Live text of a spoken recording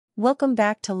Welcome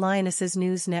back to Lionesses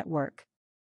News Network.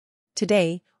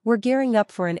 Today, we're gearing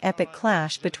up for an epic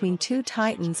clash between two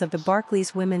titans of the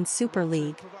Barclays Women's Super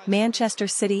League, Manchester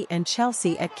City and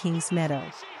Chelsea at Kings Meadow.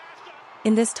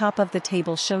 In this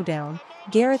top-of-the-table showdown,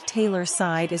 Gareth Taylor's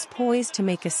side is poised to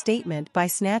make a statement by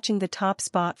snatching the top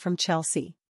spot from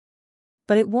Chelsea.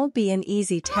 But it won't be an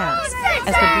easy task,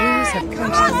 as the Blues have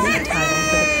clinched the league title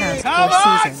for the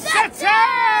past 4 seasons.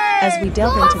 As we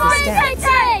delve into the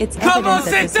stats, it's evident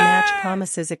that this match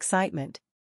promises excitement.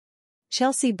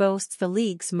 Chelsea boasts the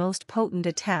league's most potent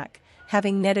attack,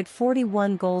 having netted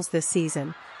 41 goals this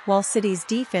season, while City's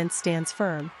defense stands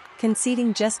firm,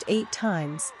 conceding just 8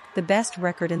 times, the best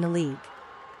record in the league.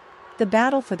 The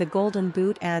battle for the Golden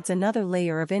Boot adds another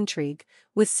layer of intrigue,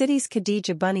 with City's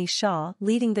Khadija Bunny Shaw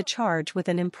leading the charge with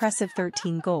an impressive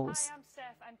 13 goals.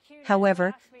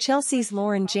 However, Chelsea's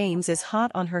Lauren James is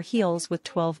hot on her heels with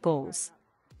 12 goals.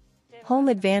 Home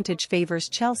advantage favors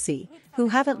Chelsea, who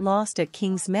haven't lost at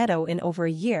Kings Meadow in over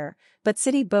a year, but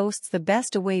City boasts the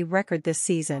best away record this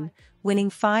season,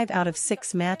 winning 5 out of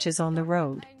 6 matches on the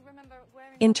road.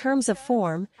 In terms of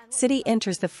form, City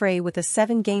enters the fray with a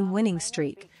 7-game winning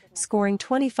streak, scoring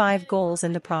 25 goals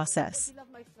in the process.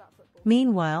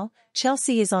 Meanwhile,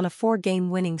 Chelsea is on a 4-game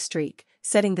winning streak,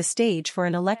 setting the stage for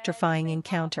an electrifying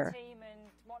encounter.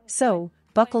 So,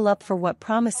 buckle up for what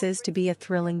promises to be a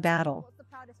thrilling battle.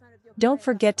 Don't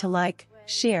forget to like,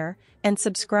 share, and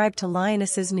subscribe to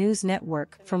Lionesses News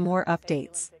Network for more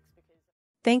updates.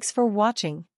 Thanks for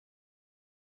watching.